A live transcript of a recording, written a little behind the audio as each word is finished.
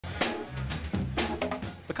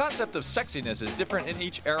The concept of sexiness is different in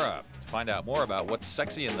each era. To find out more about what's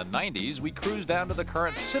sexy in the 90s, we cruise down to the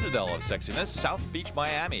current citadel of sexiness, South Beach,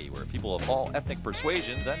 Miami, where people of all ethnic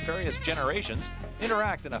persuasions and various generations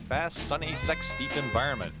interact in a fast, sunny, sex-steeped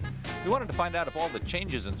environment. We wanted to find out if all the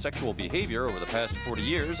changes in sexual behavior over the past 40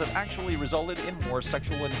 years have actually resulted in more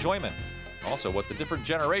sexual enjoyment. Also, what the different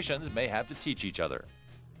generations may have to teach each other.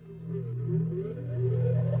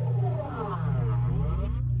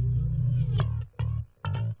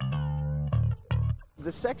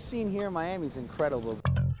 The sex scene here in Miami is incredible.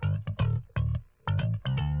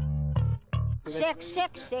 Sex,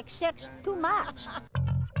 too much.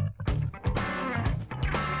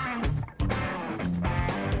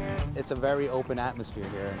 It's a very open atmosphere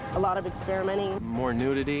here. A lot of experimenting. More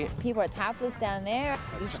nudity. People are topless down there.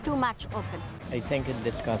 It's too much open. I think it's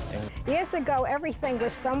disgusting. Years ago, everything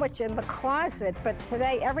was so much in the closet, but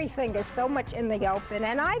today everything is so much in the open,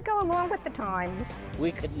 and I go along with the times.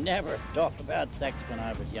 We could never talk about sex when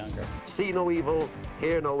I was younger. See no evil,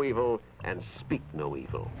 hear no evil, and speak no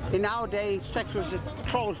evil. Nowadays, sex was a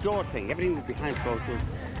closed-door thing. Everything was behind closed doors,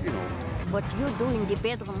 you know. What you do in the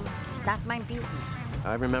bedroom is not my business.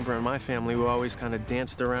 I remember in my family, we always kind of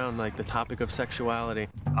danced around like the topic of sexuality.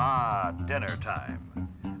 Ah, dinner time.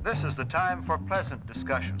 This is the time for pleasant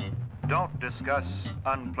discussion. Don't discuss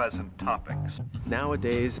unpleasant topics.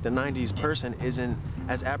 Nowadays, the 90s person isn't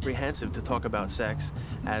as apprehensive to talk about sex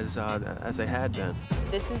as they had been.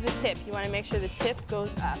 This is the tip. You want to make sure the tip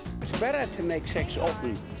goes up. It's better to make sex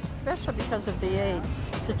open. Especially because of the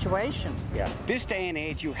AIDS situation. Yeah. This day and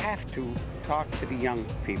age, you have to talk to the young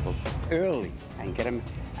people early and get them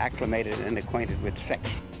acclimated and acquainted with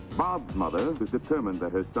sex. Bob's mother is determined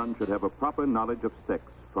that her son should have a proper knowledge of sex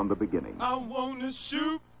from the beginning. I want to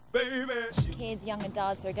shoot, baby. Kids, young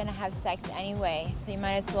adults are going to have sex anyway, so you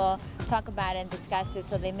might as well talk about it and discuss it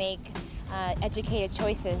so they make educated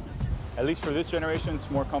choices. At least for this generation,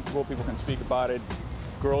 it's more comfortable. People can speak about it.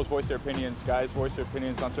 Girls voice their opinions, guys voice their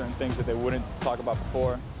opinions on certain things that they wouldn't talk about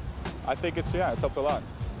before. I think it's helped a lot.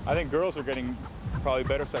 I think girls are getting probably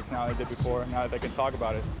better sex now than they did before, now that they can talk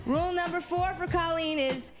about it. Rule number 4 for Colleen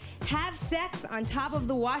is have sex on top of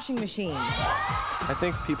the washing machine. I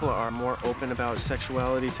think people are more open about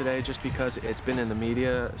sexuality today just because it's been in the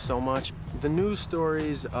media so much. The news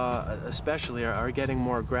stories especially are getting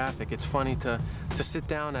more graphic. It's funny to sit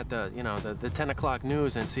down at the 10 o'clock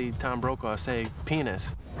news and see Tom Brokaw say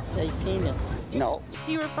penis. Say penis. No.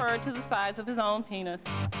 He referred to the size of his own penis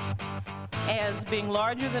as being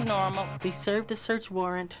larger than normal. They served a search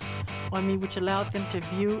warrant on me, which allowed them to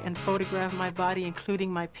view and photograph my body,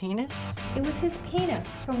 including my penis. It was his penis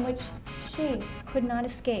from which she could not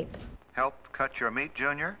escape. Help cut your meat,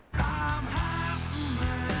 Junior?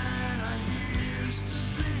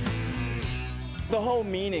 The whole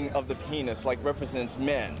meaning of the penis represents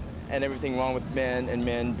men and everything wrong with men and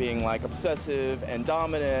men being obsessive and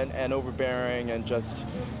dominant and overbearing and just,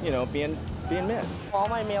 being men. All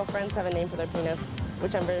my male friends have a name for their penis,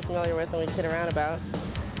 which I'm very familiar with and we kid around about.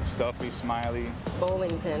 Stuffy, smiley.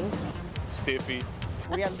 Bowling pin. Stiffy.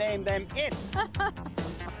 We have named them it.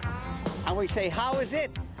 And we say, how is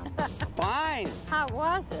it? Fine. How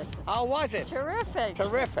was it? How was it? Terrific.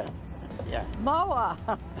 Terrific. Yeah. Moa.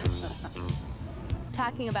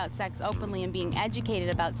 Talking about sex openly and being educated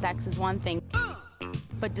about sex is one thing,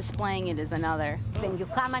 but displaying it is another. When you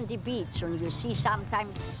come on the beach and you see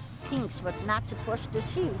sometimes things we're not supposed to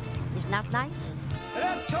see, is not nice? And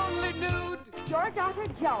I'm totally nude. Your daughter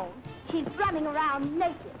Joan, she's running around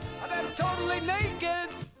naked. And I'm totally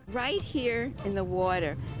naked. Right here in the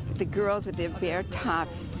water, the girls with their bare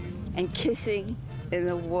tops and kissing in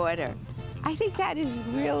the water. I think that is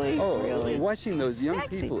really, really watching those young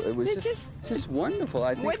sexy. people, it was just wonderful.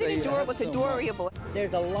 I think more than adorable, it's adorable.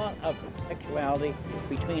 There's a lot of sexuality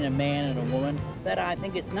between a man and a woman that I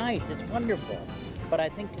think is nice, it's wonderful. But I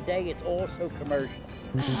think today it's all so commercial.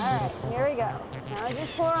 All right, here we go. Now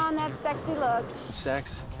just pour on that sexy look.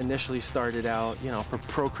 Sex initially started out, for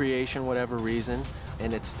procreation, whatever reason,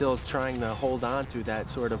 and it's still trying to hold on to that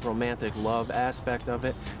sort of romantic love aspect of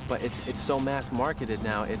it, but it's so mass marketed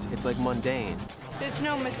now, it's like mundane. There's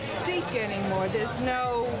no mystique anymore. There's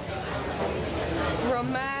no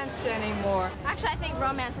romance anymore. Actually, I think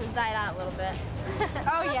romance has died out a little bit.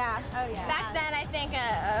 Oh yeah. Back then, I think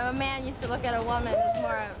a man used to look at a woman as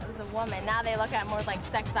more as a woman. Now they look at more like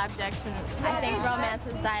sex objects, and I think romance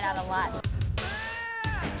has died out a lot.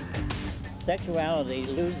 Sexuality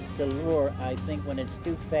loses the lure, I think, when it's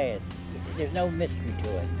too fast. There's no mystery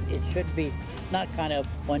to it. It should be not kind of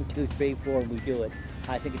 1, 2, 3, 4, we do it.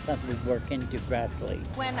 I think it's something we work into gradually.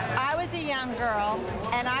 When I was a young girl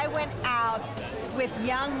and I went out with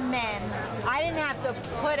young men, I didn't have to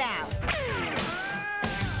put out.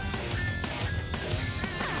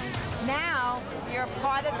 Now, you're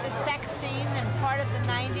part of the sex scene and part of the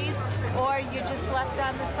 90s, or you're just left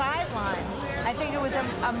on the sidelines. I think it was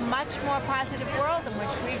a much more positive world in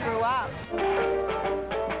which we grew up.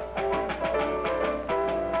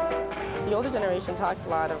 The older generation talks a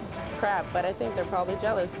lot of crap, but I think they're probably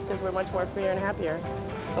jealous because we're much more freer and happier.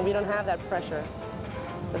 And we don't have that pressure,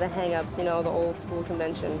 the hang-ups, you know, the old school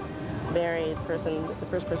convention, married person, the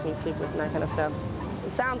first person you sleep with, and that kind of stuff.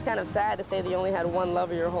 It sounds kind of sad to say that you only had one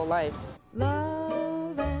lover your whole life.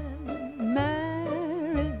 Love and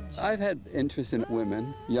marriage. I've had interest in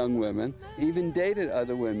women, young women, even dated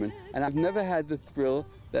other women, and I've never had the thrill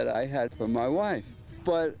that I had from my wife.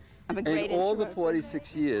 But in all the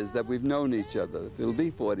 46 years that we've known each other, it'll be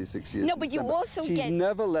 46 years. No, but you also she's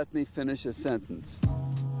never let me finish a sentence.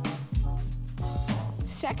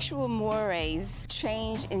 Sexual mores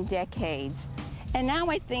change in decades. And now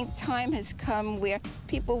I think time has come where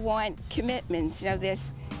people want commitments. You know, they're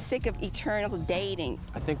sick of eternal dating.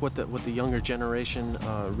 I think what the younger generation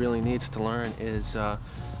really needs to learn is the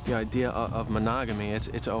idea of monogamy.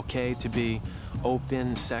 It's okay to be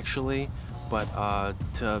open sexually, but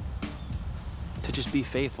to just be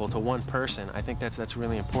faithful to one person. I think that's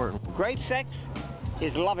really important. Great sex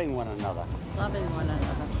is loving one another. Loving one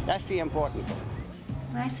another. That's the important thing.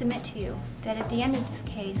 And I submit to you that at the end of this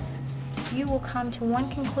case, you will come to one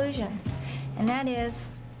conclusion, and that is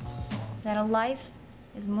that a life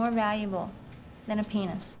is more valuable than a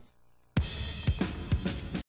penis.